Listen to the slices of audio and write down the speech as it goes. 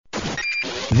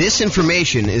This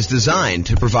information is designed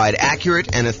to provide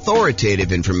accurate and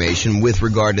authoritative information with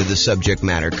regard to the subject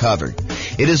matter covered.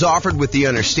 It is offered with the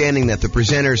understanding that the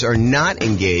presenters are not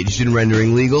engaged in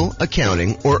rendering legal,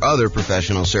 accounting, or other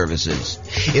professional services.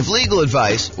 If legal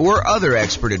advice or other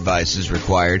expert advice is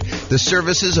required, the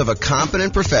services of a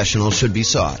competent professional should be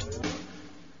sought.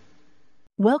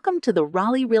 Welcome to the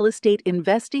Raleigh Real Estate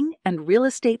Investing and Real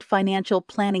Estate Financial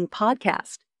Planning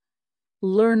Podcast.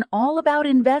 Learn all about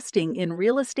investing in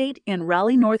real estate in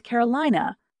Raleigh, North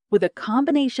Carolina, with a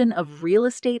combination of real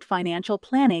estate financial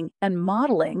planning and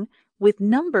modeling with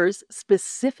numbers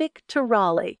specific to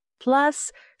Raleigh,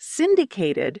 plus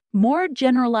syndicated, more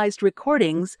generalized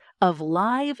recordings of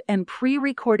live and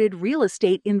pre-recorded real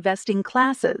estate investing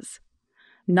classes.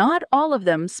 Not all of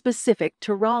them specific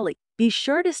to Raleigh. Be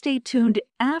sure to stay tuned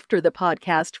after the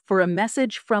podcast for a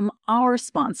message from our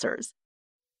sponsors.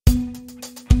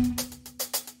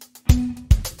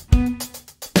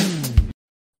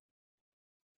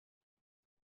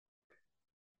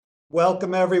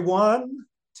 Welcome, everyone,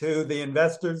 to the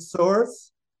Investor's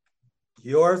Source,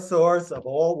 your source of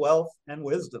all wealth and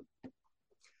wisdom.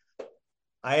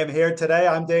 I am here today.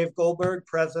 I'm Dave Goldberg,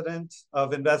 president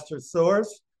of Investor's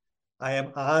Source. I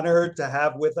am honored to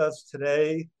have with us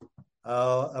today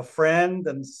a friend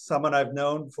and someone I've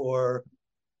known for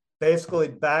basically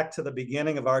back to the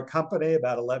beginning of our company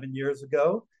about 11 years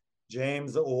ago,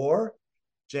 James Orr.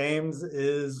 James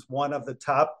is one of the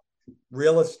top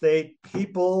real estate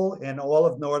people in all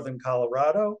of Northern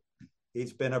Colorado.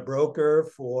 He's been a broker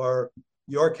for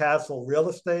York Castle Real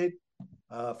Estate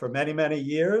for many, many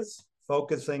years,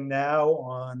 focusing now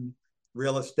on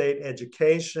real estate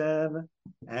education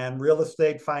and real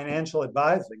estate financial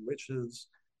advising, which is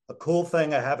a cool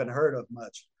thing I haven't heard of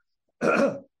much.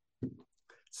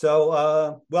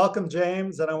 So welcome,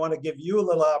 James, and I want to give you a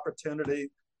little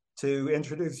opportunity to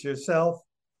introduce yourself.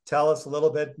 Tell us a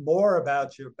little bit more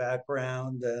about your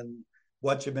background and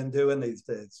what you've been doing these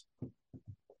days.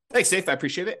 Thanks, Dave. I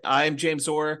appreciate it. I'm James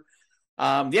Orr.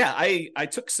 I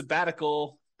took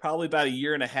sabbatical probably about a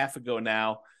year and a half ago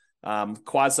now.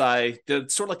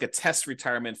 Did sort of like a test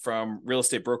retirement from real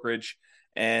estate brokerage,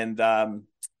 and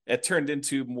it turned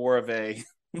into more of a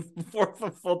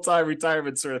full-time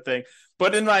retirement sort of thing.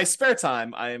 But in my spare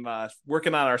time, I'm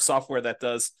working on our software that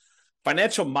does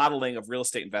financial modeling of real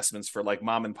estate investments for like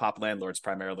mom and pop landlords,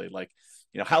 primarily. Like,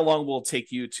 how long will it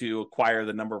take you to acquire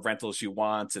the number of rentals you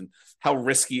want, and how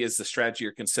risky is the strategy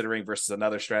you're considering versus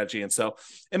another strategy? And so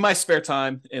in my spare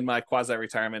time, in my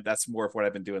quasi-retirement, that's more of what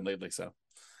I've been doing lately. So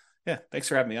yeah, thanks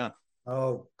for having me on.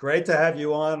 Oh, great to have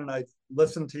you on. And I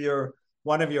listened to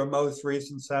one of your most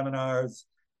recent seminars,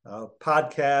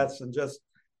 podcasts, and just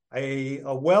a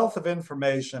wealth of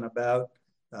information about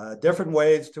different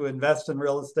ways to invest in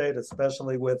real estate,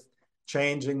 especially with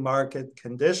changing market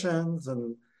conditions.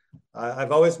 And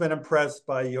I've always been impressed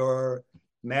by your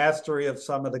mastery of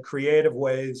some of the creative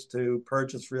ways to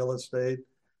purchase real estate,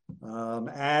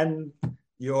 and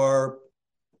your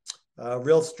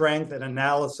real strength and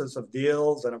analysis of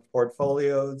deals and of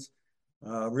portfolios.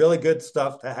 Really good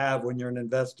stuff to have when you're an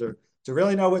investor, to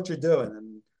really know what you're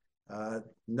doing and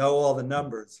know all the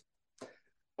numbers.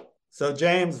 So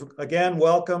James, again,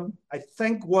 welcome. I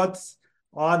think what's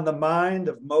on the mind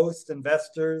of most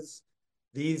investors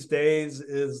these days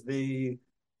is the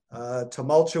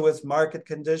tumultuous market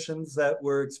conditions that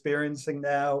we're experiencing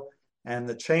now and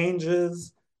the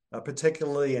changes,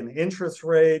 particularly in interest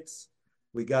rates.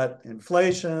 We got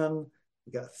inflation,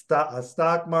 we got a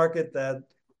stock market that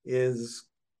is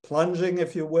plunging,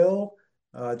 if you will,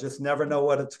 just never know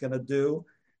what it's going to do.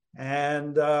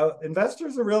 And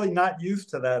investors are really not used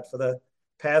to that for the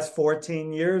past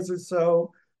 14 years or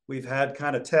so. We've had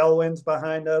kind of tailwinds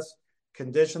behind us.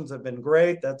 Conditions have been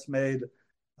great. That's made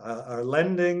our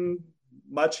lending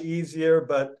much easier,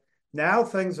 but now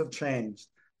things have changed.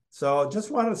 So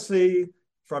just want to see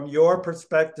from your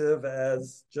perspective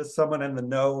as just someone in the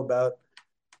know about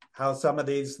how some of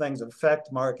these things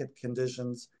affect market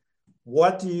conditions.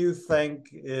 What do you think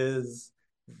is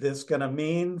this going to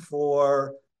mean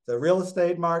for the real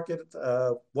estate market?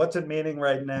 What's it meaning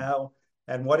right now?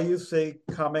 And what do you see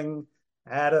coming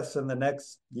at us in the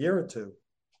next year or two?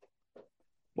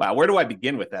 Wow, where do I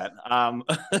begin with that?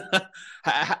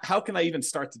 How can I even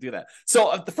start to do that?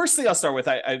 So the first thing I'll start with,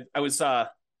 I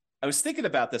was thinking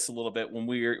about this a little bit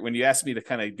when you asked me to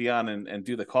kind of be on and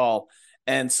do the call.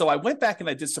 And so I went back and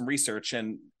I did some research,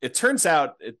 and it turns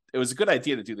out it was a good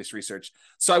idea to do this research.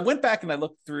 So I went back and I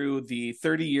looked through the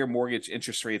 30-year mortgage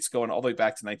interest rates going all the way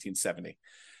back to 1970.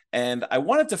 And I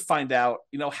wanted to find out,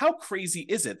 how crazy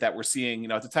is it that we're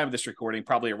seeing, at the time of this recording,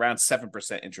 probably around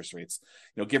 7% interest rates,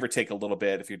 give or take a little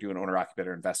bit if you're doing owner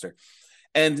occupier investor.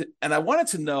 And I wanted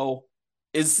to know,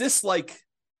 is this like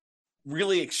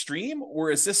really extreme, or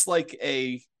is this like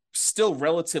a still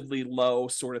relatively low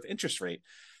sort of interest rate?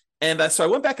 And so I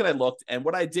went back and I looked, and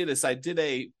what I did is I did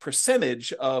a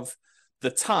percentage of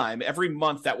the time every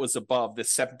month that was above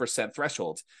this 7%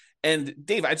 threshold. And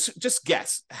Dave, I just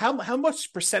guess how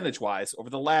much percentage wise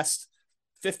over the last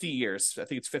 50 years, I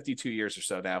think it's 52 years or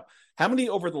so now, how many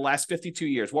over the last 52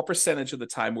 years, what percentage of the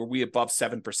time were we above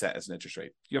 7% as an interest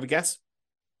rate? You have a guess?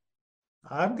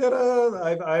 I've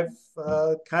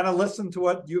kind of listened to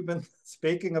what you've been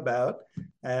speaking about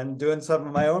and doing some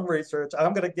of my own research.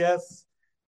 I'm gonna guess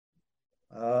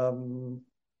 73%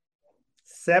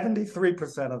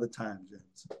 of the time,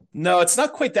 James. No, it's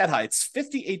not quite that high. It's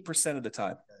 58% of the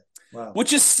time. Wow.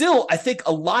 Which is still, I think,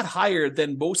 a lot higher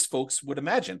than most folks would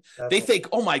imagine. They think,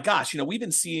 oh my gosh, we've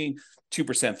been seeing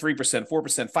 2%, 3%,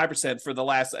 4%, 5% for the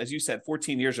last, as you said,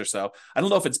 14 years or so. I don't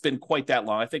know if it's been quite that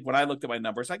long. I think when I looked at my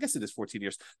numbers, I guess it is 14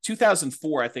 years.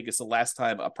 2004, I think, is the last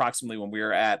time approximately when we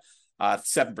were at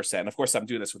 7%. Of course, I'm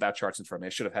doing this without charts in front of me.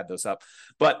 I should have had those up.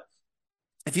 But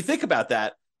if you think about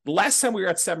that, the last time we were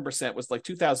at 7% was like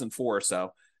 2004 or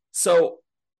so. So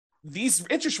these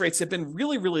interest rates have been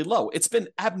really, really low. It's been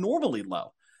abnormally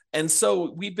low. And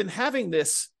so we've been having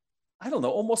this, I don't know,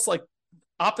 almost like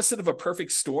opposite of a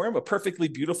perfect storm, a perfectly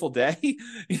beautiful day,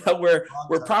 where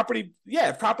property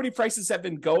prices have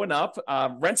been going up,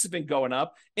 rents have been going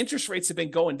up, interest rates have been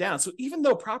going down. So even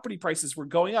though property prices were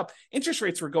going up, interest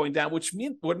rates were going down, which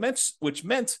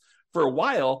meant for a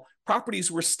while, properties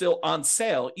were still on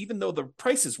sale, even though the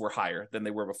prices were higher than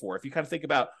they were before. If you kind of think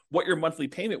about what your monthly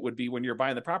payment would be when you're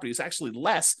buying the property, it's actually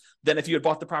less than if you had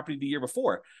bought the property the year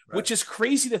before, right, which is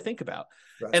crazy to think about.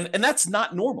 Right. And that's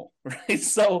not normal, right?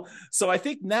 So I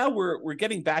think now we're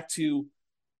getting back to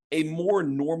a more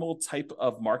normal type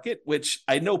of market, which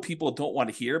I know people don't want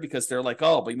to hear because they're like,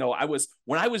 oh, but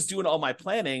when I was doing all my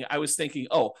planning, I was thinking,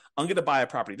 oh, I'm going to buy a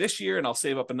property this year and I'll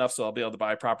save up enough so I'll be able to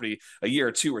buy a property a year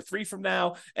or 2 or 3 from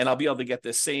now, and I'll be able to get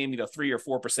this same 3 or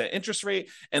 4% interest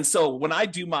rate. And so when I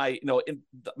do my out in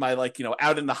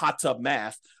the hot tub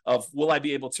math of will I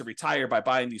be able to retire by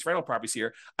buying these rental properties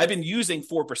here, I've been using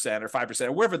 4% or 5%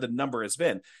 or wherever the number has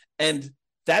been, and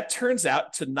that turns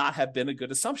out to not have been a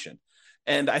good assumption.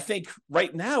 And I think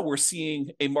right now we're seeing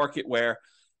a market where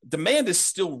demand is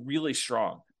still really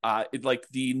strong.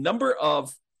 The number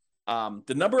of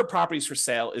properties for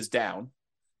sale is down,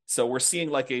 so we're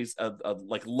seeing like a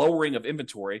lowering of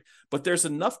inventory. But there's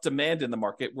enough demand in the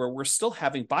market where we're still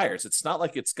having buyers. It's not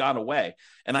like it's gone away.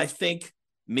 And I think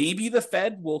maybe the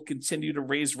Fed will continue to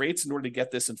raise rates in order to get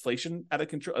this inflation out of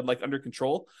control, under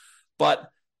control,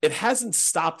 but it hasn't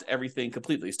stopped everything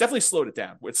completely. It's definitely slowed it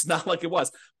down. It's not like it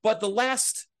was. But the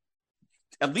last,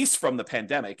 at least from the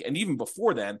pandemic, and even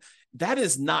before then, that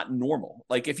is not normal.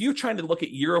 Like if you're trying to look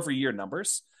at year-over-year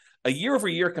numbers, a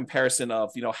year-over-year comparison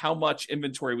of, how much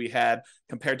inventory we had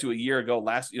compared to a year ago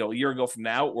a year ago from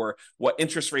now, or what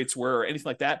interest rates were or anything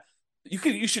like that,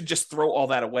 you should just throw all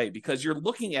that away, because you're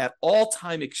looking at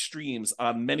all-time extremes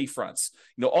on many fronts.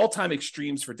 All-time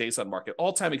extremes for days on market,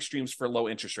 all-time extremes for low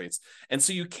interest rates. And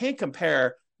so you can't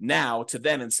compare now to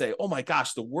then and say, oh my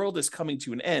gosh, the world is coming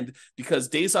to an end because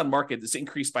days on market is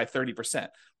increased by 30%.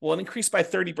 Well, it increased by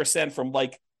 30% from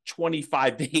like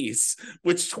 25 days,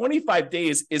 which 25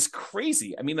 days is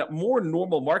crazy. I mean, a more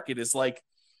normal market is like,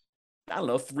 I don't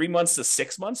know, 3 months to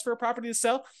 6 months for a property to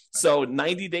sell. So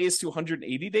 90 days to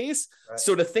 180 days. Right.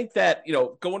 So to think that,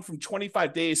 going from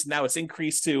 25 days, now it's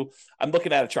increased to, I'm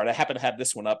looking at a chart. I happen to have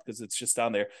this one up because it's just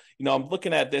down there. I'm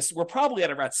looking at this. We're probably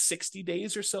at around 60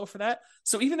 days or so for that.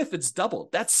 So even if it's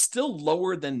doubled, that's still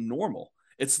lower than normal.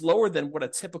 It's lower than what a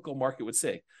typical market would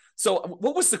say. So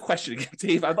what was the question again,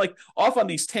 Dave? I'm like off on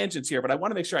these tangents here, but I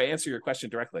want to make sure I answer your question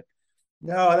directly.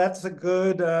 No, that's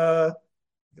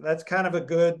kind of a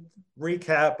good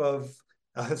recap of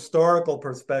a historical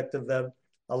perspective that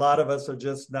a lot of us are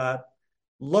just not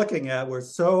looking at. We're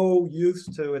so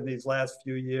used to, in these last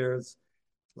few years,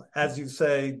 as you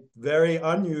say, very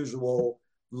unusual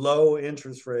low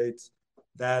interest rates,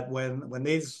 that when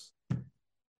these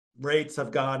rates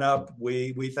have gone up,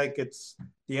 we think it's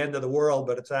the end of the world,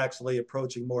 but it's actually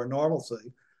approaching more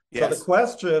normalcy. Yes. So the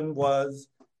question was,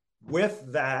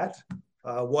 with that,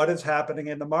 what is happening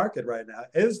in the market right now?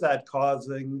 Is that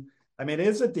causing,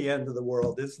 is it the end of the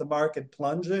world? Is the market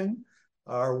plunging?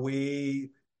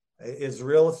 Is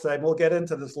real estate, we'll get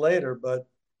into this later, but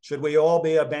should we all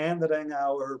be abandoning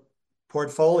our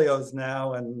portfolios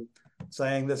now and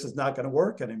saying this is not going to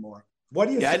work anymore? What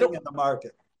are you seeing in the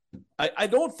market? I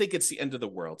don't think it's the end of the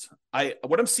world.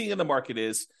 What I'm seeing in the market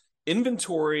is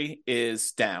inventory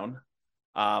is down.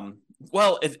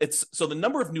 It's so the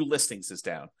number of new listings is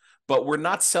down, but we're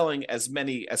not selling as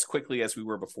many as quickly as we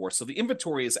were before. So the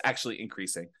inventory is actually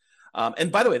increasing.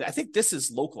 And by the way, I think this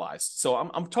is localized. So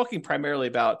I'm talking primarily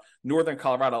about Northern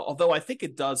Colorado, although I think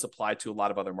it does apply to a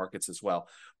lot of other markets as well.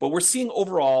 But we're seeing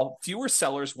overall fewer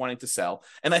sellers wanting to sell.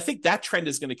 And I think that trend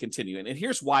is going to continue. And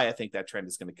here's why I think that trend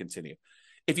is going to continue.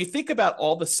 If you think about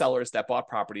all the sellers that bought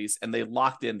properties and they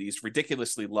locked in these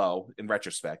ridiculously low, in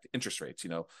retrospect, interest rates,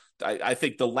 I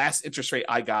think the last interest rate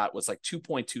I got was like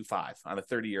 2.25 on a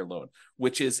 30-year loan,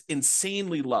 which is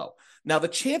insanely low. Now, the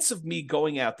chance of me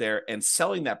going out there and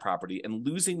selling that property and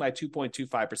losing my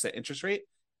 2.25% interest rate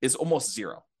is almost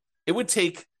zero. It would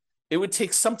take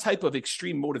some type of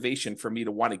extreme motivation for me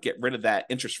to want to get rid of that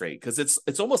interest rate, because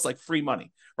it's almost like free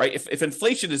money, right? If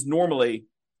inflation is normally,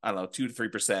 I don't know, 2 to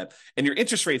 3%, and your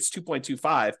interest rate is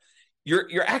 2.25,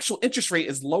 your actual interest rate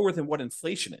is lower than what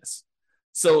inflation is.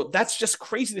 So that's just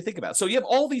crazy to think about. So you have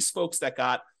all these folks that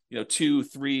got, 2,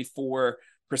 3, 4%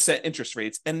 interest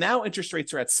rates, and now interest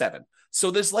rates are at 7.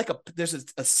 So there's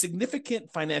a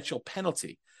significant financial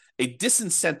penalty, a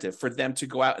disincentive for them to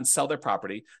go out and sell their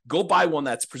property, go buy one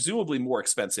that's presumably more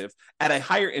expensive at a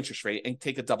higher interest rate and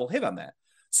take a double hit on that.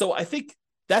 So I think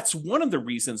that's one of the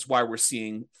reasons why we're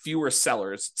seeing fewer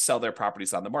sellers sell their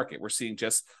properties on the market. We're seeing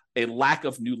just a lack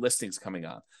of new listings coming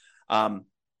on.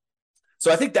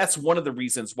 So I think that's one of the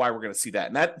reasons why we're going to see that.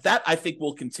 And that I think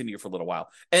will continue for a little while.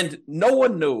 And no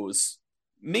one knows.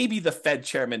 Maybe the Fed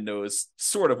chairman knows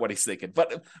sort of what he's thinking,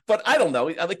 but I don't know.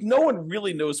 Like, no one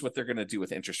really knows what they're going to do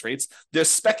with interest rates. There's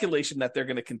speculation that they're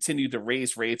going to continue to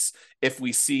raise rates if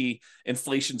we see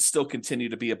inflation still continue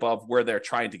to be above where they're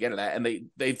trying to get it at. And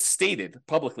they've stated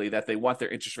publicly that they want their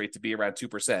interest rate to be around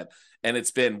 2%, and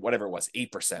it's been whatever it was,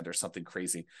 8% or something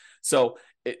crazy. So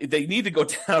they need to go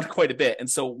down quite a bit. And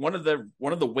so one of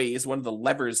the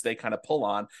levers they kind of pull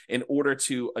on in order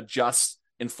to adjust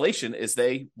inflation is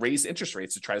they raise interest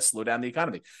rates to try to slow down the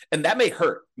economy. And that may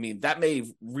hurt. I mean, that may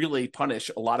really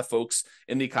punish a lot of folks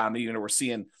in the economy. We're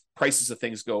seeing prices of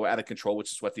things go out of control,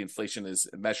 which is what the inflation is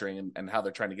measuring and how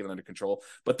they're trying to get it under control.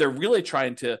 But they're really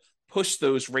trying to push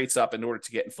those rates up in order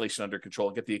to get inflation under control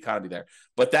and get the economy there.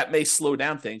 But that may slow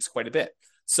down things quite a bit.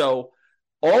 So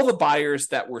all the buyers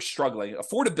that were struggling,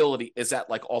 affordability is at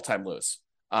like all-time lows.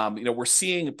 We're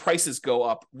seeing prices go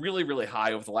up really, really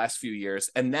high over the last few years.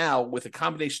 And now with a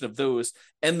combination of those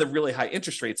and the really high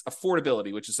interest rates,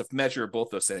 affordability, which is a measure of both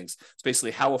those things, it's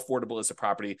basically how affordable is a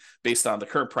property based on the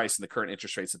current price and the current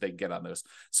interest rates that they can get on those.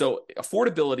 So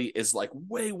affordability is like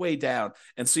way, way down.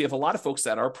 And so you have a lot of folks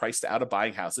that are priced out of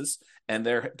buying houses, and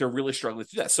they're really struggling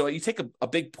to do that. So you take a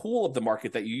big pool of the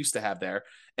market that you used to have there,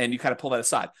 and you kind of pull that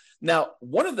aside. Now,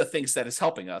 one of the things that is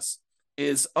helping us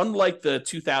is, unlike the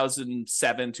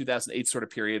 2007, 2008 sort of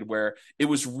period where it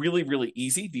was really, really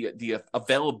easy, the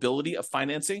availability of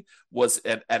financing was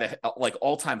at like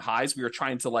all-time highs. We were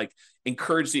trying to like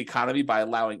encourage the economy by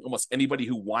allowing almost anybody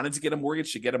who wanted to get a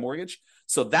mortgage to get a mortgage.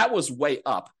 So that was way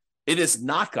up. It has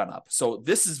not gone up. So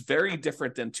this is very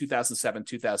different than 2007,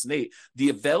 2008. The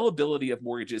availability of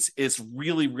mortgages is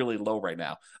really, really low right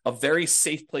now, a very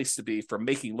safe place to be for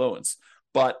making loans.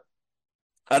 But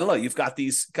I don't know, you've got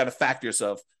these kind of factors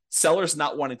of sellers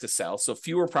not wanting to sell, so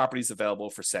fewer properties available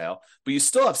for sale, but you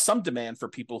still have some demand for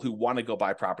people who want to go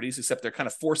buy properties, except they're kind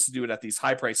of forced to do it at these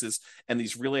high prices and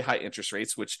these really high interest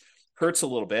rates, which hurts a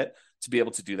little bit to be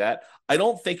able to do that. I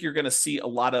don't think you're going to see a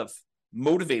lot of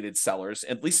motivated sellers,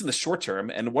 at least in the short term.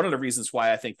 And one of the reasons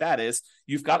why I think that is,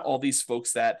 you've got all these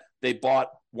folks that they bought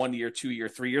 1 year, 2 year,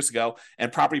 3 years ago,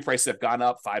 and property prices have gone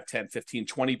up 5, 10, 15,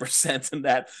 20% in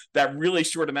that really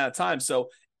short amount of time. So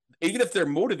even if they're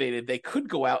motivated, they could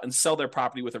go out and sell their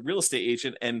property with a real estate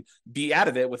agent and be out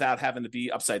of it without having to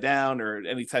be upside down or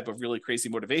any type of really crazy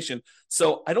motivation.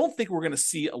 So I don't think we're going to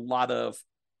see a lot of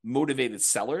motivated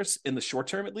sellers in the short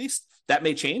term, at least. That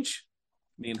may change.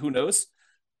 I mean, who knows?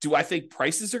 Do I think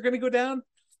prices are going to go down?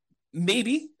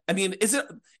 Maybe. I mean, is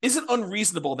it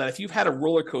unreasonable that if you've had a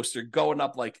roller coaster going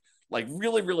up like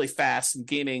really, really fast and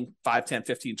gaining 5, 10,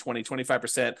 15, 20,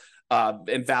 25%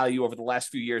 in value over the last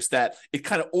few years, that it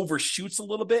kind of overshoots a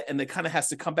little bit and it kind of has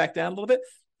to come back down a little bit?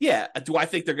 Yeah. Do I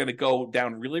think they're going to go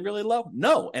down really, really low?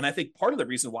 No. And I think part of the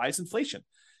reason why is inflation.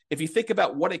 If you think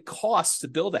about what it costs to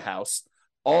build a house,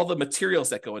 all the materials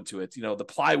that go into it, the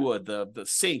plywood, the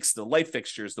sinks, the light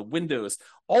fixtures, the windows,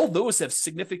 all those have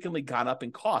significantly gone up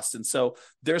in cost. And so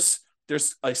there's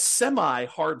a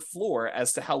semi-hard floor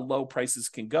as to how low prices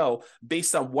can go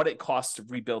based on what it costs to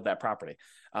rebuild that property.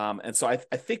 And so I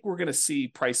think we're going to see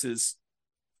prices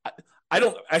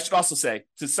I should also say,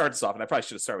 to start this off, and I probably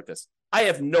should have started with this, I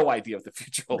have no idea what the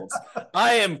future holds.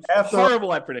 I am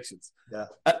horrible at predictions. Yeah.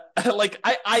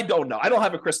 I don't know. I don't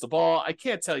have a crystal ball. I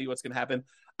can't tell you what's going to happen.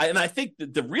 And I think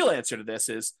the real answer to this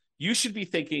is you should be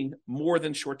thinking more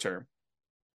than short term.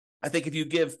 I think if you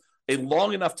give a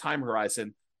long enough time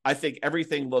horizon, I think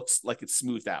everything looks like it's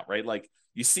smoothed out, right? Like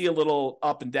you see a little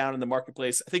up and down in the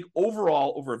marketplace. I think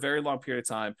overall, over a very long period of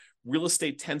time, real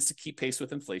estate tends to keep pace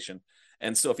with inflation.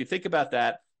 And so if you think about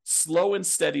that, slow and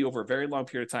steady over a very long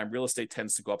period of time, real estate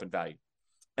tends to go up in value.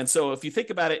 And so if you think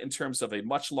about it in terms of a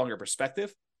much longer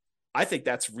perspective, I think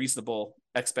that's reasonable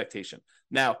expectation.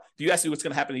 Now, do you ask me what's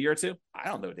going to happen in a year or two? I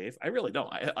don't know, Dave. I really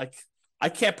don't. I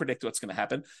can't predict what's going to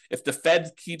happen. If the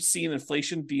Fed keeps seeing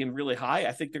inflation being really high,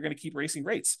 I think they're going to keep raising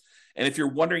rates. And if you're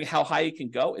wondering how high it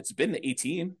can go, it's been the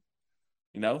 18.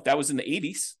 That was in the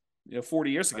 80s,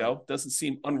 40 years ago. Right. Doesn't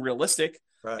seem unrealistic.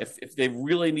 Right. If they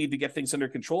really need to get things under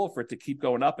control for it to keep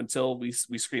going up until we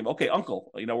scream, okay,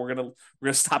 uncle, we're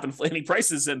gonna stop inflating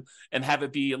prices and have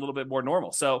it be a little bit more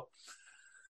normal. So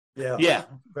yeah,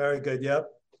 very good. Yep,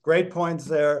 great points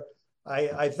there.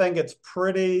 I think it's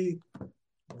pretty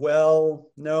well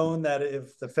known that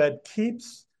if the Fed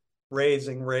keeps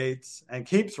raising rates and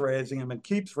keeps raising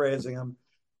them,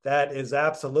 that is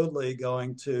absolutely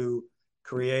going to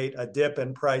create a dip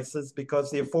in prices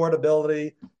because the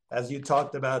affordability, as you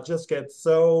talked about, just gets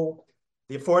the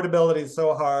affordability is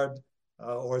so hard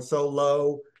or so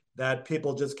low that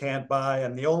people just can't buy.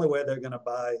 And the only way they're going to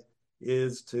buy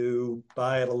is to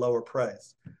buy at a lower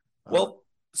price. Well,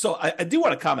 so I do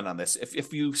want to comment on this.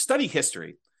 If you study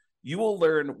history, you will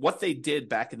learn what they did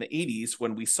back in the 80s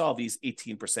when we saw these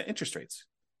 18% interest rates.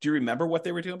 Do you remember what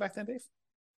they were doing back then, Dave?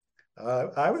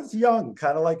 I was young,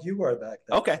 kind of like you were back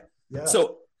then. Okay. Yeah.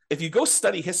 So if you go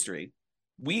study history,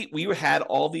 we had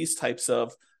all these types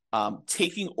of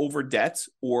taking over debt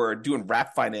or doing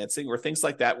wrap financing or things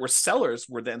like that, where sellers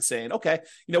were then saying, okay,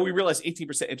 we realize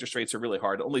 18% interest rates are really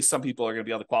hard. Only some people are going to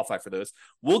be able to qualify for those.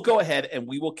 We'll go ahead and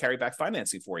we will carry back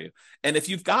financing for you. And if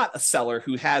you've got a seller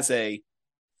who has a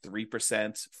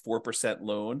 3%, 4%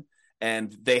 loan,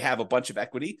 and they have a bunch of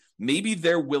equity, maybe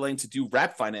they're willing to do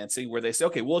wrap financing where they say,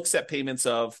 okay, we'll accept payments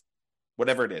of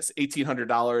whatever it is,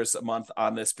 $1,800 a month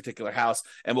on this particular house,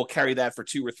 and we'll carry that for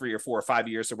 2 or 3 or 4 or 5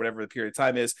 years or whatever the period of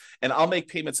time is. And I'll make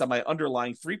payments on my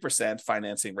underlying 3%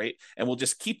 financing rate, and we'll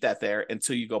just keep that there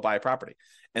until you go buy a property.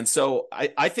 And so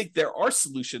I think there are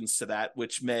solutions to that,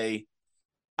 which may,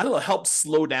 help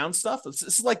slow down stuff. This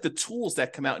is like the tools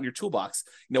that come out in your toolbox.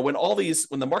 When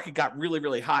the market got really,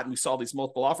 really hot and we saw these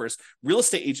multiple offers, real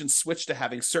estate agents switched to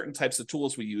having certain types of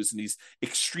tools we use in these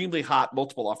extremely hot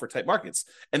multiple offer type markets.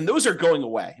 And those are going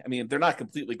away. I mean, they're not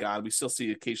completely gone. We still see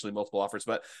occasionally multiple offers,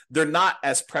 but they're not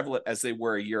as prevalent as they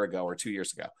were a year ago or 2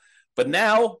 years ago. But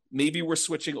now maybe we're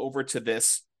switching over to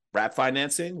this wrap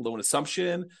financing, loan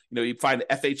assumption. You find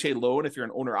an FHA loan if you're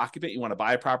an owner occupant, you want to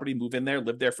buy a property, move in there,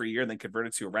 live there for a year, and then convert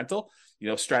it to a rental.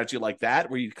 Strategy like that,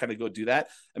 where you kind of go do that.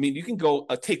 I mean, you can go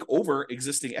take over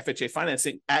existing FHA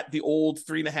financing at the old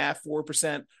 3.5%,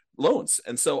 4% loans.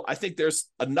 And so I think there's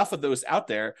enough of those out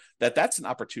there that's an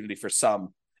opportunity for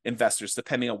some investors,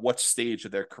 depending on what stage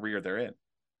of their career they're in.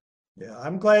 Yeah,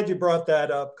 I'm glad you brought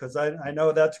that up because I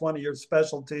know that's one of your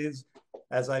specialties.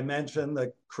 As I mentioned,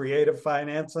 the creative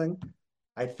financing.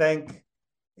 I think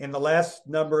in the last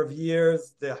number of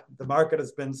years, the market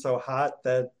has been so hot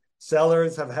that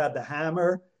sellers have had the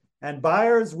hammer, and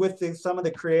buyers with some of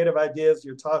the creative ideas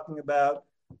you're talking about,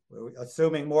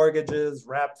 assuming mortgages,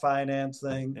 wrap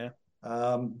financing,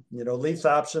 lease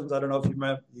options. I don't know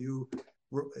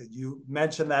if you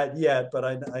mentioned that yet, but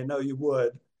I know you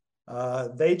would.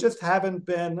 They just haven't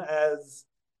been as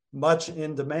much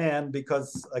in demand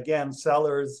because, again,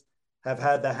 sellers have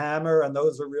had the hammer, and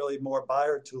those are really more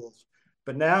buyer tools.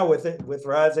 But now with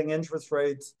rising interest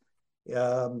rates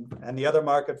and the other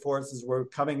market forces, we're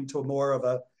coming to more of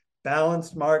a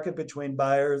balanced market between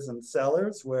buyers and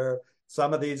sellers, where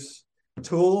some of these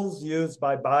tools used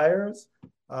by buyers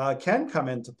can come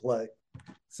into play.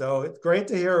 So it's great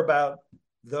to hear about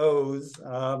those.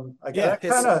 That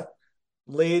kind of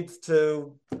leads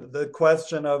to the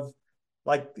question of,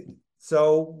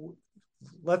 so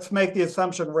let's make the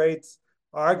assumption rates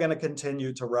are going to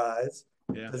continue to rise.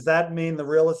 Yeah. Does that mean do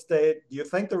you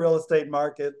think the real estate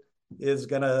market is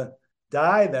going to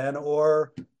die then,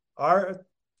 or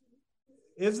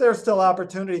is there still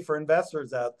opportunity for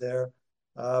investors out there,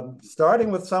 starting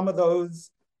with some of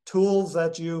those tools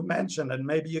that you mentioned, and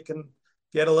maybe you can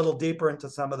get a little deeper into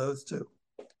some of those too?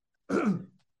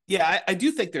 Yeah, I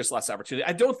do think there's less opportunity.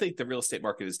 I don't think the real estate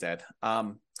market is dead.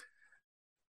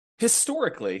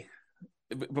 Historically,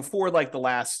 before the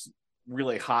last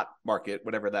really hot market,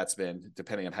 whatever that's been,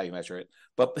 depending on how you measure it.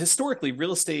 But historically,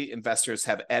 real estate investors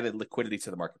have added liquidity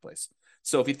to the marketplace.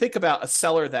 So if you think about a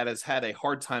seller that has had a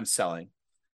hard time selling,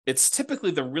 it's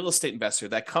typically the real estate investor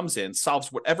that comes in,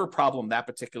 solves whatever problem that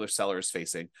particular seller is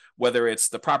facing, whether it's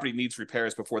the property needs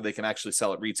repairs before they can actually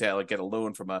sell it retail and get a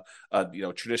loan from a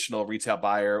traditional retail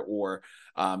buyer, or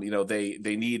they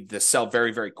need to sell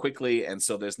very, very quickly, and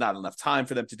so there's not enough time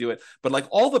for them to do it. But like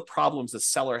all the problems the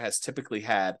seller has typically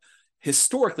had,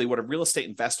 historically, what a real estate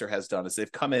investor has done is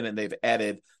they've come in and they've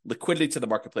added liquidity to the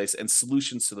marketplace and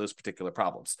solutions to those particular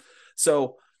problems.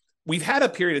 So we've had a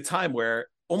period of time where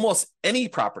almost any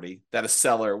property that a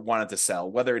seller wanted to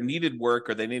sell, whether it needed work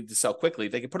or they needed to sell quickly,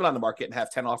 they could put it on the market and have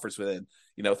 10 offers within,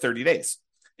 30 days,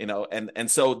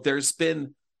 and so there's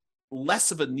been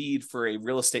less of a need for a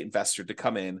real estate investor to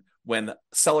come in when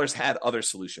sellers had other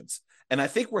solutions. And I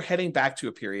think we're heading back to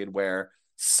a period where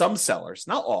some sellers,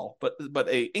 not all, but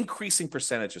a increasing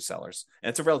percentage of sellers, and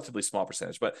it's a relatively small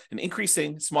percentage, but an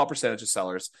increasing small percentage of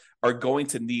sellers are going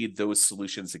to need those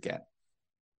solutions again.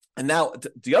 And now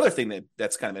the other thing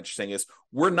that's kind of interesting is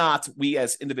we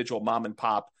as individual mom and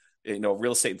pop,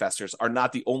 real estate investors are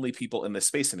not the only people in this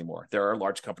space anymore. There are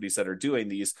large companies that are doing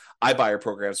these iBuyer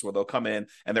programs where they'll come in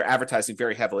and they're advertising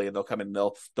very heavily, and they'll come in and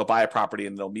they'll buy a property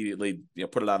and they'll immediately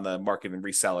put it on the market and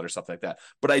resell it or something like that.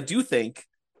 But I do think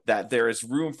that there is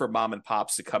room for mom and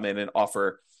pops to come in and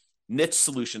offer niche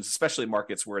solutions, especially in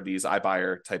markets where these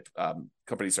iBuyer type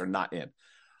companies are not in.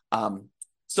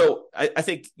 So I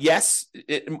think, yes,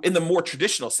 in the more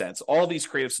traditional sense, all these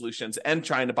creative solutions and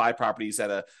trying to buy properties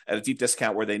at a deep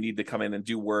discount where they need to come in and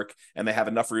do work and they have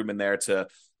enough room in there to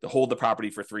hold the property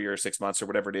for 3 or 6 months or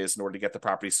whatever it is in order to get the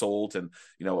property sold, and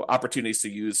opportunities to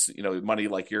use money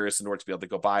like yours in order to be able to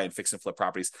go buy and fix and flip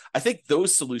properties. I think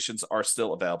those solutions are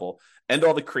still available, and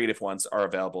all the creative ones are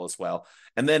available as well.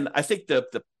 And then I think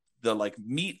the like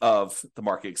meat of the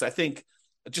market, because I think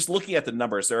just looking at the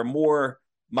numbers, there are more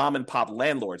mom and pop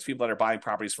landlords, people that are buying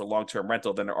properties for long-term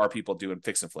rental, than there are people doing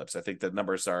fix and flips. I think the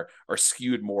numbers are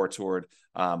skewed more toward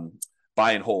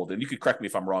buy and hold. And you could correct me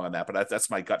if I'm wrong on that, but that's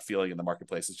my gut feeling in the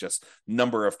marketplace. It's just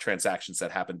number of transactions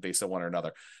that happen based on one or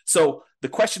another. So the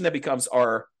question that becomes,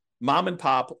 are mom and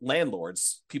pop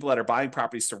landlords, people that are buying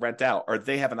properties to rent out, are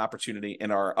they have an opportunity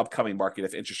in our upcoming market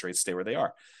if interest rates stay where they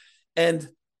are? And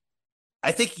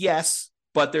I think yes,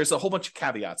 but there's a whole bunch of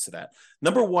caveats to that.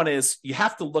 Number one is you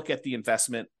have to look at the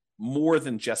investment more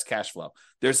than just cash flow.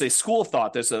 There's a school of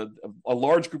thought. There's a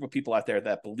large group of people out there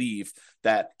that believe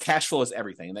that cash flow is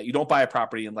everything, and that you don't buy a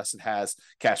property unless it has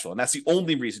cash flow. And that's the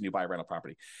only reason you buy a rental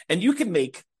property. And you can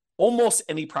make almost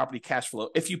any property cash flow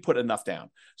if you put enough down.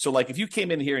 So like if you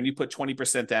came in here and you put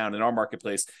 20% down in our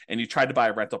marketplace and you tried to buy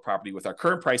a rental property with our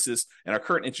current prices and our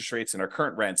current interest rates and our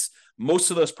current rents, most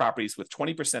of those properties with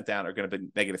 20% down are going to be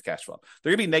negative cash flow.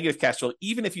 They're going to be negative cash flow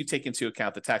even if you take into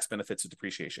account the tax benefits of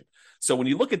depreciation. So when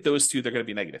you look at those two, they're going to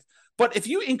be negative. But if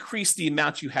you increase the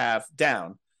amount you have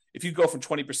down, if you go from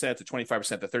 20% to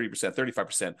 25% to 30%,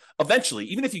 35%, eventually,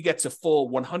 even if you get to full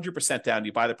 100% down,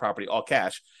 you buy the property all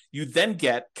cash, you then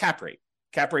get cap rate.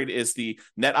 Cap rate is the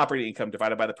net operating income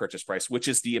divided by the purchase price, which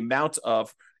is the amount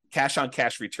of cash on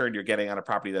cash return you're getting on a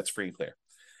property that's free and clear.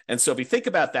 And so if you think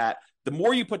about that, the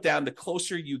more you put down, the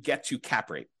closer you get to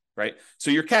cap rate. Right.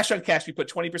 So your cash on cash, you put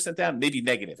 20% down, maybe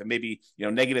negative, and maybe,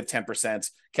 negative 10%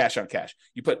 cash on cash.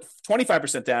 You put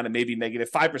 25% down and maybe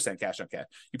negative 5% cash on cash.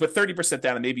 You put 30%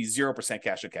 down and maybe 0%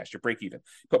 cash on cash. You're break even.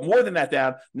 Put more than that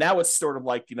down. Now it's sort of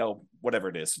like, whatever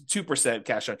it is, 2%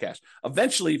 cash on cash.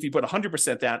 Eventually, if you put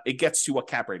 100% down, it gets to what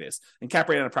cap rate is. And cap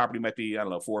rate on a property might be,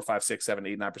 4, 5, 6, 7,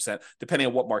 8, 9%, depending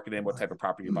on what market and what type of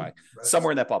property you buy,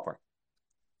 somewhere in that ballpark.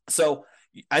 So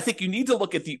I think you need to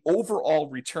look at the overall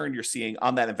return you're seeing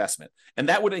on that investment. And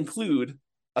that would include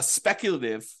a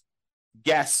speculative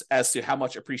guess as to how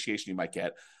much appreciation you might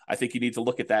get. I think you need to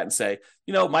look at that and say,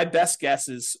 my best guess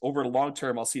is over the long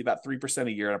term, I'll see about 3%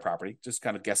 a year on a property, just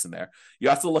kind of guessing there. You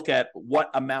have to look at what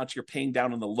amount you're paying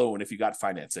down on the loan if you got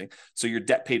financing. So your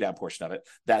debt pay down portion of it,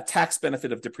 that tax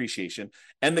benefit of depreciation,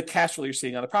 and the cash flow you're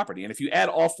seeing on the property. And if you add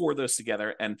all four of those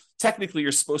together, and technically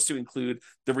you're supposed to include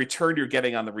the return you're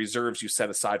getting on the reserves you set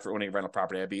aside for owning a rental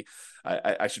property.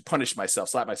 I should punish myself,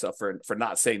 slap myself for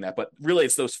not saying that. But really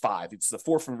it's those five. It's the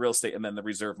 4 from real estate and then the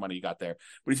reserve money you got there.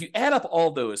 But if you add up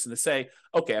all those and to say,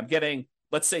 okay, I'm getting,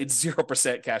 let's say it's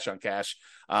 0% cash on cash,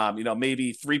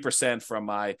 maybe 3% from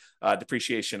my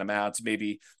depreciation amount,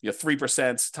 maybe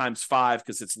 3% times 5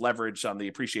 because it's leverage on the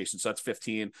appreciation, so that's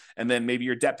 15, and then maybe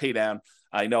your debt pay down.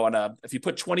 If you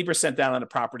put 20% down on a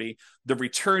property, the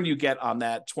return you get on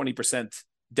that 20%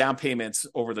 down payments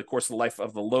over the course of the life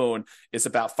of the loan is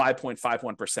about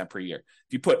 5.51% per year.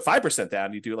 If you put 5%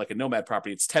 down, you do like a Nomad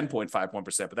property, it's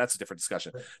 10.51%, but that's a different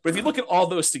discussion. But if you look at all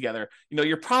those together,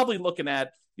 you're probably looking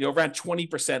at, around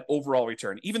 20% overall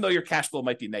return, even though your cash flow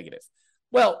might be negative.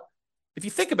 Well, if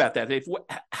you think about that, Dave,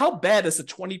 how bad is a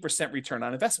 20% return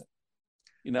on investment?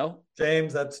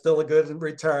 James, that's still a good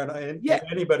return in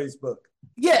anybody's book.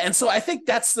 Yeah. And so I think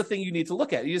that's the thing you need to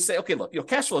look at. You say, okay, look,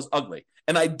 cash flow is ugly.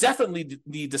 And I definitely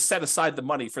need to set aside the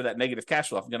money for that negative cash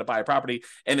flow. If I'm going to buy a property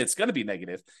and it's going to be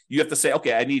negative, you have to say,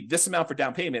 okay, I need this amount for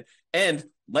down payment. And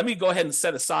let me go ahead and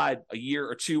set aside a year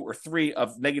or 2 or 3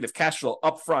 of negative cash flow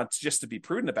up front just to be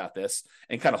prudent about this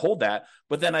and kind of hold that.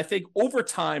 But then I think over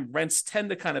time, rents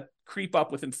tend to kind of creep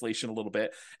up with inflation a little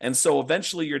bit. And so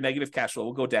eventually your negative cash flow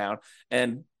will go down.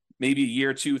 And maybe a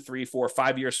year, 2, 3, 4,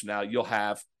 5 years from now, you'll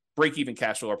have break-even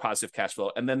cash flow or positive cash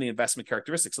flow, and then the investment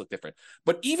characteristics look different.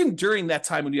 But even during that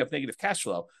time when you have negative cash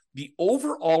flow, the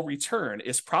overall return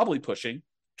is probably pushing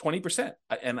 20%.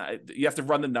 And you have to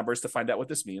run the numbers to find out what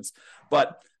this means.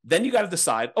 But then you got to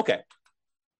decide, okay,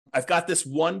 I've got this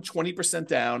 20%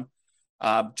 down,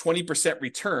 20%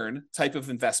 return type of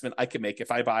investment I can make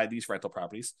if I buy these rental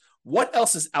properties. What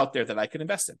else is out there that I can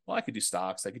invest in? Well, I could do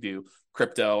stocks, I could do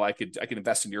crypto, I could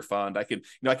invest in your fund. I could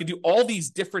do all these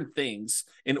different things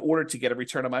in order to get a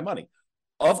return on my money.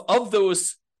 Of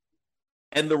those,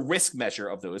 and the risk measure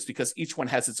of those, because each one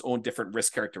has its own different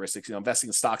risk characteristics. Investing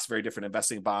in stocks, very different.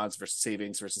 Investing in bonds versus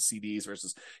savings versus CDs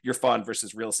versus your fund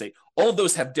versus real estate. All of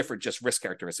those have different just risk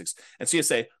characteristics. And so you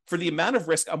say, for the amount of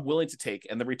risk I'm willing to take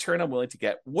and the return I'm willing to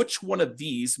get, which one of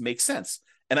these makes sense?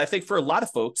 And I think for a lot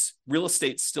of folks, real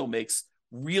estate still makes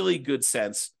really good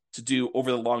sense to do over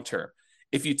the long term.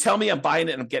 If you tell me I'm buying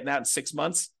it and I'm getting out in 6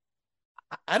 months,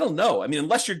 I don't know. I mean,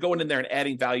 unless you're going in there and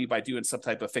adding value by doing some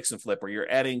type of fix and flip, or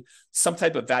you're adding some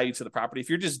type of value to the property. If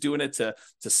you're just doing it to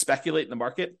speculate in the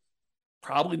market,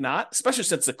 probably not, especially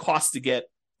since the cost to get,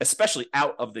 especially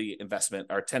out of the investment,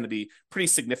 tend to be pretty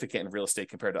significant in real estate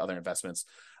compared to other investments.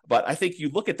 But I think you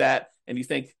look at that and you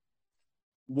think,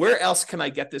 where else can I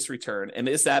get this return? And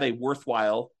is that a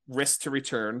worthwhile risk to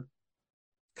return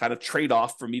kind of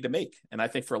trade-off for me to make? And I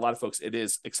think for a lot of folks, it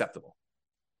is acceptable.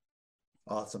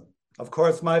 Awesome. Of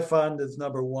course, my fund is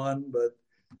number 1, but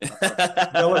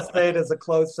real estate is a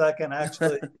close second.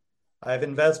 Actually, I've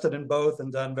invested in both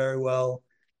and done very well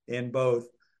in both.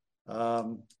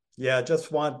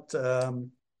 Just want,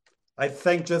 I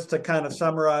think just to kind of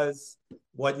summarize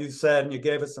what you said, and you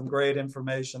gave us some great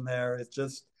information there. It's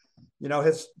just,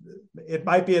 it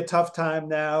might be a tough time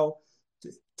now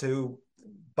to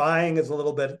buying is a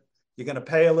little bit, you're going to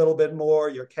pay a little bit more.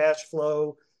 Your cash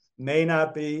flow may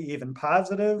not be even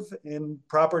positive in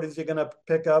properties you're going to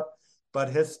pick up. But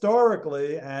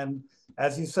historically, and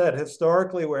as you said,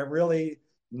 historically, we're really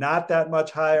not that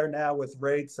much higher now with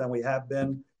rates than we have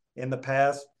been in the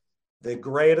past. The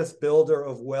greatest builder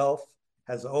of wealth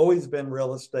has always been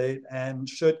real estate and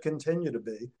should continue to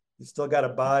be. You still got to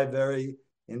buy very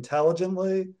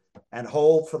intelligently and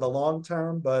hold for the long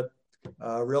term, but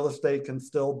real estate can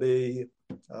still be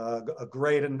a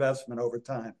great investment over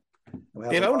time.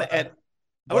 Dave, I want to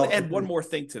add one more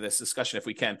thing to this discussion if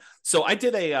we can. So I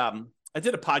did a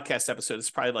podcast episode. It's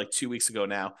probably like 2 weeks ago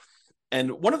now.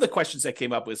 And one of the questions that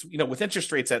came up was, with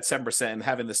interest rates at 7% and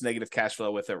having this negative cash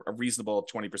flow with a reasonable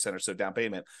 20% or so down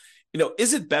payment,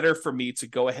 is it better for me to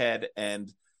go ahead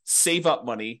and save up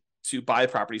money to buy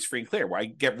properties free and clear, where I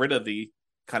get rid of the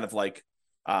kind of like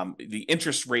the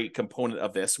interest rate component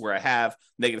of this, where I have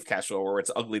negative cash flow, or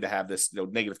it's ugly to have this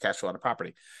negative cash flow on a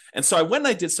property? And so I went and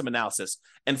I did some analysis,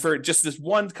 and for just this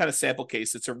one kind of sample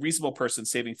case, it's a reasonable person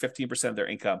saving 15% of their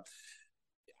income.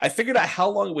 I figured out how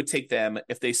long it would take them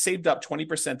if they saved up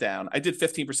 20% down. I did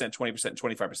 15%, 20%, and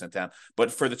 25% down.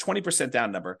 But for the 20%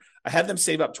 down number, I had them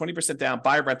save up 20% down,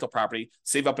 buy a rental property,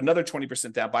 save up another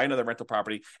 20% down, buy another rental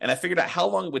property. And I figured out how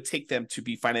long it would take them to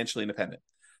be financially independent.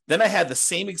 Then I had the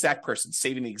same exact person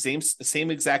saving the same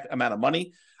exact amount of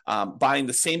money, buying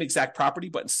the same exact property,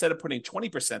 but instead of putting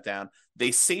 20% down,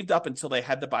 they saved up until they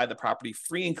had to buy the property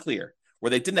free and clear, where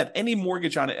they didn't have any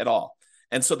mortgage on it at all.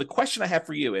 And so the question I have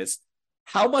for you is,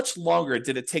 how much longer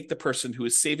did it take the person who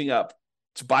is saving up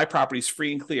to buy properties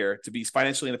free and clear to be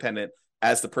financially independent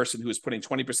as the person who is putting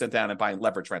 20% down and buying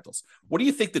leverage rentals? What do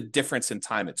you think the difference in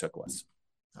time it took was?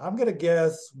 I'm going to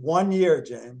guess 1 year,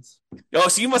 James. Oh,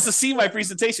 so you must have seen my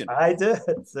presentation. I did.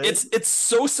 See? It's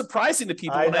so surprising to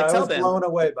people when I tell them. I was blown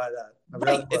away by that.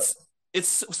 Right.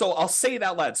 It's so I'll say it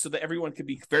out loud so that everyone can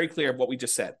be very clear of what we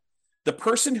just said. The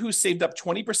person who saved up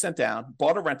 20% down,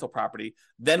 bought a rental property,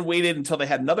 then waited until they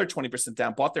had another 20%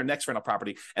 down, bought their next rental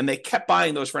property, and they kept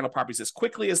buying those rental properties as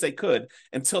quickly as they could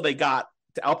until they got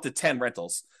up to 10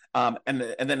 rentals. And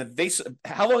then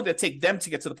how long did it take them to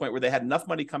get to the point where they had enough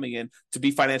money coming in to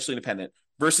be financially independent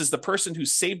versus the person who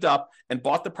saved up and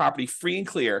bought the property free and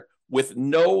clear with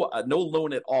no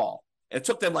loan at all. And it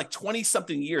took them like 20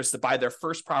 something years to buy their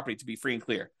first property to be free and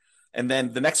clear. And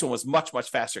then the next one was much, much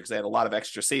faster because they had a lot of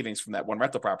extra savings from that one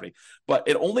rental property. But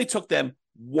it only took them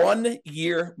 1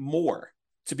 year more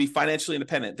to be financially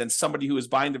independent than somebody who is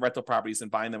buying the rental properties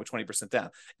and buying them with 20% down.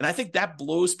 And I think that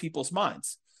blows people's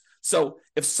minds. So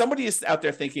if somebody is out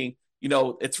there thinking,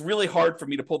 it's really hard for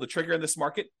me to pull the trigger in this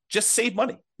market, just save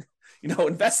money.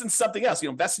 Invest in something else,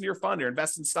 invest in your fund or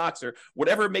invest in stocks or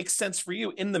whatever makes sense for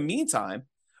you in the meantime,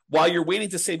 while you're waiting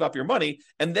to save up your money.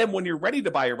 And then when you're ready to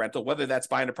buy a rental, whether that's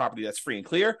buying a property that's free and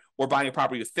clear or buying a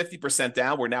property with 50%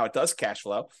 down where now it does cash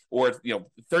flow, or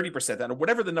 30% down, or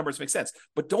whatever the numbers make sense.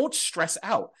 But don't stress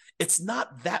out. It's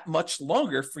not that much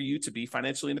longer for you to be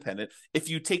financially independent if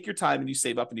you take your time and you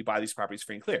save up and you buy these properties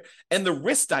free and clear. And the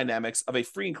risk dynamics of a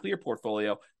free and clear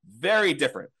portfolio, very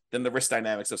different than the risk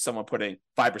dynamics of someone putting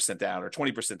 5% down or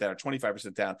 20% down or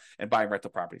 25% down and buying rental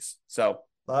properties. So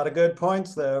a lot of good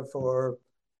points there for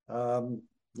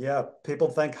people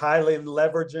think highly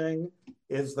leveraging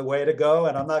is the way to go.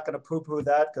 And I'm not going to poo-poo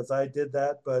that because I did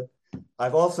that, but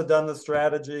I've also done the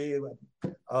strategy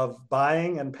of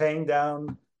buying and paying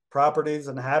down properties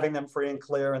and having them free and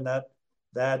clear. And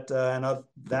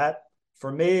that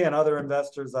for me and other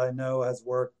investors I know has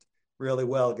worked really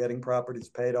well, getting properties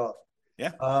paid off.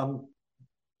 Yeah.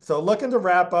 So looking to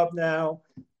wrap up now,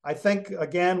 I think,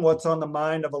 again, what's on the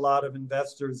mind of a lot of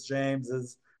investors, James,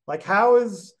 is like, how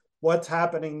is what's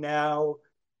happening now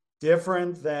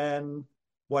different than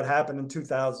what happened in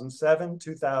 2007,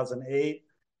 2008?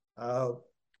 How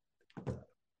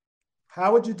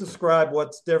would you describe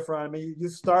what's different? I mean, you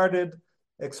started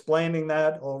explaining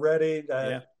that already,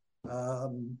 that,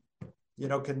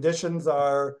 conditions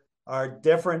are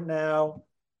different now,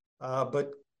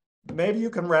 but maybe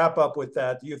you can wrap up with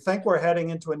that. Do you think we're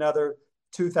heading into another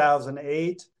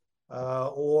 2008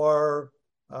 are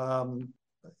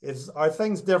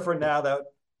things different now that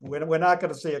we're not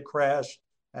going to see a crash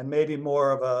and maybe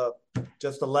more of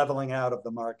just a leveling out of the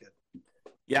market?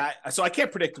 Yeah, so I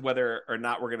can't predict whether or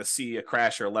not we're going to see a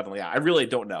crash or a leveling out. I really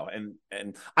don't know.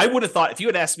 And I would have thought if you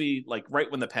had asked me, like right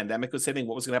when the pandemic was hitting,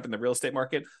 what was going to happen in the real estate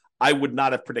market, I would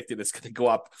not have predicted it's going to go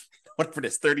up for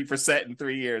this 30% in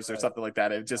 3 years or something like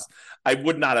that. I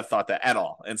would not have thought that at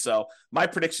all. And so my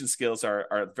prediction skills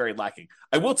are very lacking.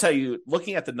 I will tell you,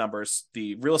 looking at the numbers,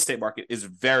 the real estate market is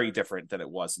very different than it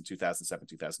was in 2007,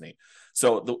 2008.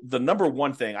 So the number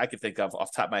one thing I can think of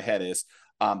off the top of my head is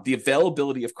the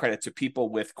availability of credit to people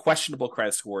with questionable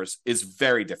credit scores is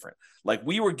very different. Like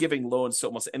we were giving loans to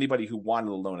almost anybody who wanted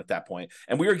a loan at that point.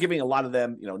 And we were giving a lot of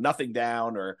them, nothing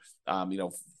down or,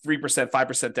 3%,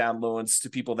 5% down loans to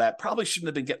people that probably shouldn't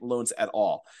have been getting loans at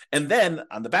all. And then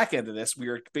on the back end of this, we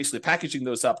were basically packaging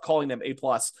those up, calling them A+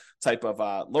 type of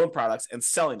loan products and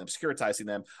selling them, securitizing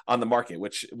them on the market,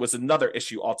 which was another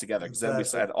issue altogether because then we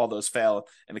had all those fail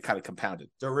and it kind of compounded.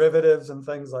 Derivatives and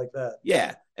things like that.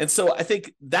 Yeah. And so I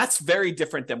think that's very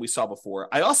different than we saw before.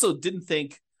 I also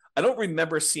I don't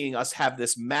remember seeing us have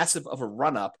this massive of a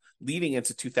run up leading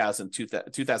into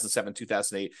 2007,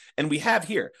 2008. And we have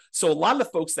here. So a lot of the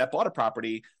folks that bought a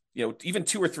property, even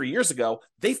 2 or 3 years ago,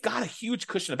 they've got a huge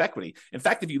cushion of equity. In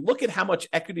fact, if you look at how much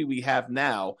equity we have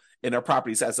now in our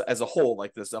properties as a whole,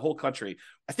 like this, the whole country,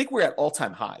 I think we're at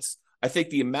all-time highs. I think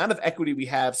the amount of equity we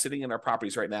have sitting in our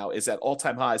properties right now is at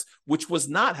all-time highs, which was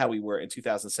not how we were in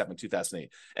 2007,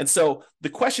 2008. And so the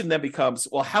question then becomes,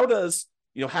 well, how does,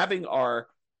 having our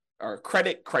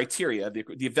credit criteria,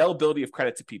 the availability of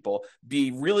credit to people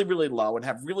be really, really low and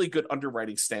have really good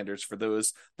underwriting standards for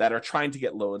those that are trying to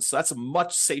get loans. So that's a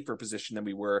much safer position than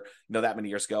we were, that many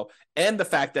years ago. And the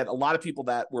fact that a lot of people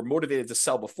that were motivated to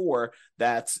sell before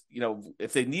that,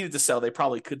 if they needed to sell, they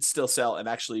probably could still sell and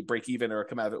actually break even or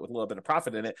come out of it with a little bit of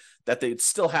profit in it, that they'd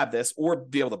still have this or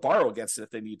be able to borrow against it if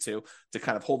they need to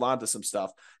kind of hold on to some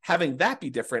stuff. Having that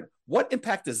be different, what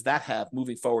impact does that have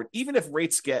moving forward, even if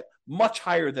rates get much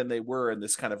higher than they were in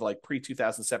this kind of like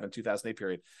pre-2007, 2008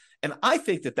 period? And I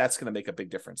think that that's going to make a big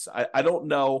difference. I don't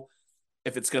know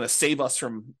if it's going to save us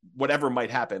from whatever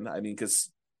might happen. I mean, because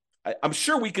I'm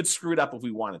sure we could screw it up if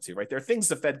we wanted to, right? There are things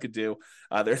the Fed could do.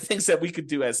 There are things that we could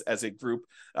do as a group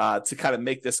to kind of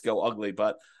make this go ugly.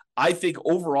 But I think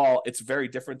overall, it's very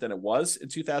different than it was in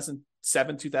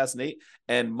 2007, 2008.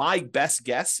 And my best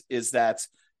guess is that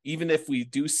even if we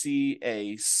do see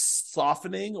a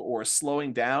softening or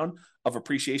slowing down of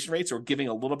appreciation rates or giving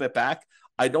a little bit back,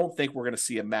 I don't think we're going to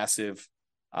see a massive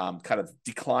kind of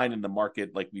decline in the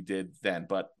market like we did then.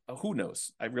 But who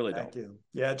knows? I really don't. Thank you.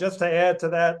 Yeah, just to add to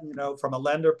that, from a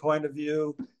lender point of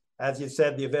view, as you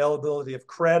said, the availability of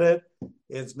credit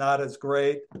is not as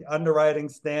great. The underwriting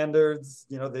standards,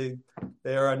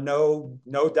 there are no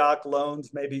doc loans.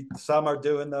 Maybe some are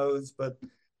doing those, but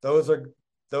those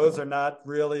are not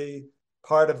really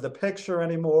part of the picture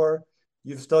anymore.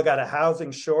 You've still got a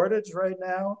housing shortage right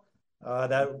now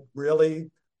that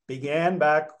really began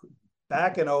back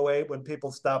in 08 when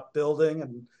people stopped building,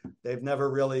 and they've never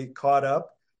really caught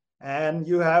up. And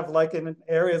you have, like in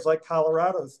areas like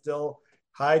Colorado, still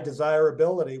high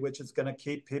desirability, which is going to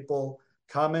keep people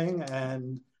coming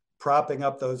and propping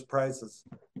up those prices.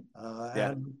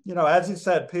 And, as you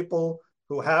said, people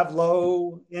who have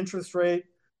low interest rate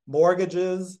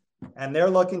mortgages and they're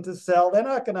looking to sell, they're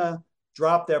not going to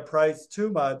drop their price too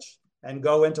much and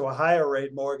go into a higher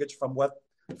rate mortgage for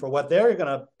what they're going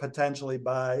to potentially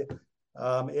buy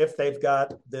if they've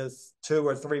got this 2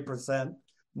 or 3%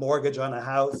 mortgage on a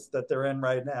house that they're in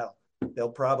right now. They'll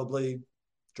probably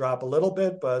drop a little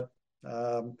bit, but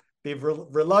be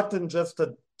reluctant just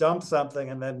to dump something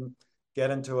and then get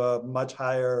into a much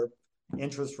higher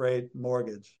interest rate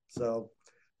mortgage. So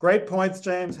great points,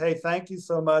 James. Hey, thank you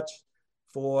so much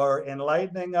for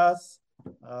enlightening us.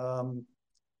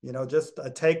 Just a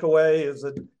takeaway is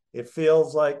that it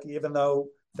feels like even though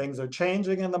things are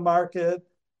changing in the market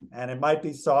and it might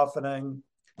be softening,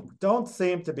 don't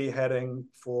seem to be heading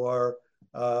for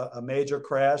a major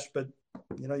crash, but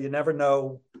you never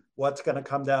know what's going to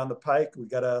come down the pike. We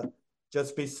got to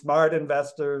just be smart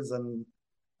investors and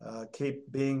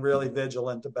keep being really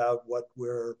vigilant about what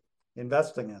we're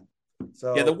investing in.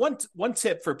 So yeah, the one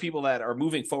tip for people that are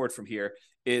moving forward from here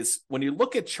is when you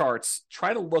look at charts,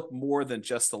 try to look more than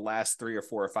just the last 3 or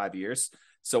 4 or 5 years.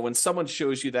 So when someone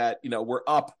shows you that, we're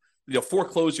up,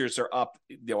 foreclosures are up,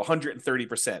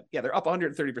 130%. Yeah, they're up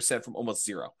 130% from almost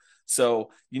zero.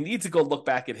 So you need to go look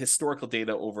back at historical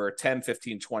data over 10,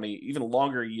 15, 20, even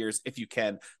longer years if you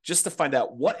can, just to find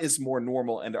out what is more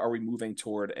normal and are we moving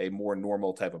toward a more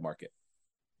normal type of market.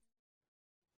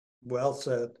 Well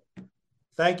said.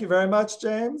 Thank you very much,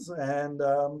 James. And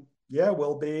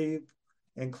we'll be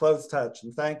in close touch.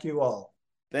 And thank you all.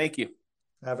 Thank you.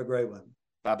 Have a great one.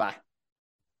 Bye-bye.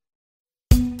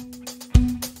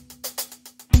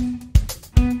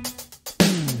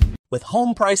 With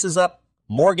home prices up,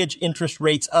 mortgage interest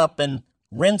rates up, and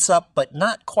rents up, but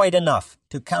not quite enough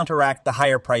to counteract the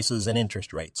higher prices and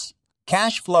interest rates.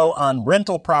 Cash flow on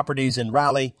rental properties in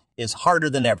Raleigh is harder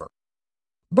than ever.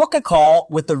 Book a call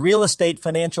with the Real Estate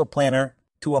Financial Planner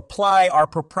to apply our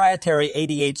proprietary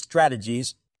 88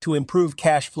 strategies to improve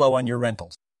cash flow on your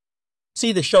rentals.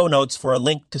 See the show notes for a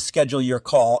link to schedule your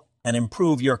call and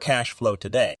improve your cash flow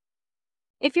today.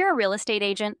 If you're a real estate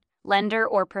agent, lender,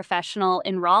 or professional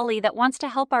in Raleigh that wants to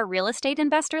help our real estate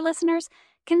investor listeners,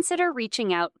 consider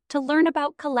reaching out to learn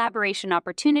about collaboration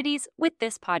opportunities with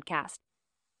this podcast.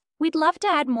 We'd love to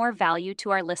add more value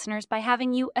to our listeners by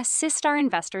having you assist our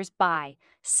investors buy,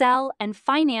 sell, and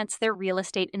finance their real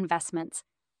estate investments.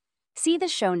 See the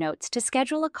show notes to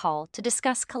schedule a call to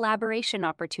discuss collaboration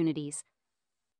opportunities.